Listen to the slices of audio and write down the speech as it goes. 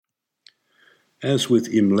As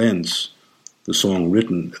with Im Lenz, the song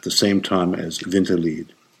written at the same time as Winterlied,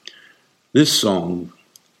 this song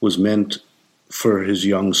was meant for his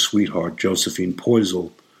young sweetheart, Josephine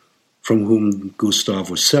Poisel, from whom Gustav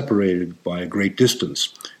was separated by a great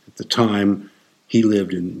distance. At the time, he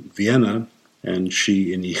lived in Vienna and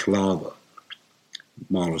she in Ichlava,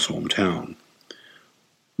 Mahler's hometown.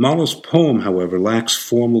 Mahler's poem, however, lacks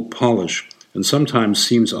formal polish and sometimes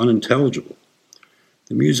seems unintelligible.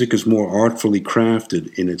 The music is more artfully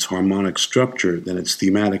crafted in its harmonic structure than its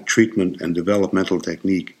thematic treatment and developmental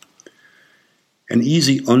technique. An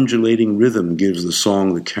easy undulating rhythm gives the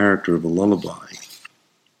song the character of a lullaby.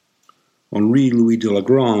 Henri Louis de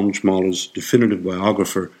Lagrange, Mahler's definitive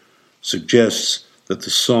biographer, suggests that the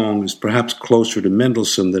song is perhaps closer to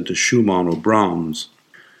Mendelssohn than to Schumann or Brahms.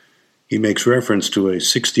 He makes reference to a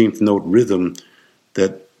 16th note rhythm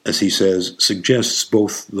that, as he says, suggests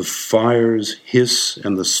both the fire's hiss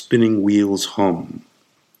and the spinning wheel's hum.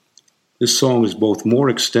 This song is both more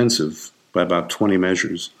extensive, by about 20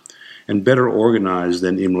 measures, and better organized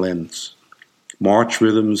than Im Lenz. March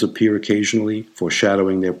rhythms appear occasionally,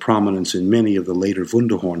 foreshadowing their prominence in many of the later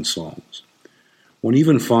Wunderhorn songs. One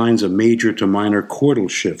even finds a major to minor chordal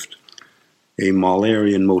shift, a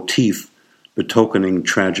Mahlerian motif betokening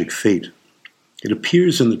tragic fate. It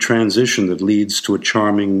appears in the transition that leads to a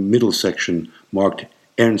charming middle section marked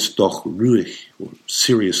Ernst doch ruhig, or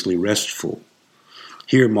seriously restful.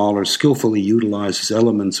 Here Mahler skillfully utilizes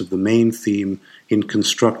elements of the main theme in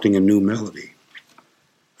constructing a new melody.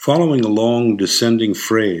 Following a long descending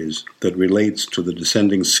phrase that relates to the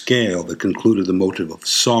descending scale that concluded the motive of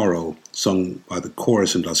sorrow sung by the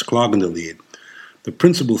chorus in Das Klagende Lied, the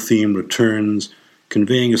principal theme returns,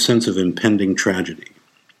 conveying a sense of impending tragedy.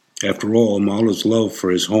 After all, Mahler's love for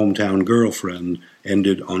his hometown girlfriend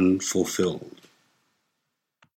ended unfulfilled.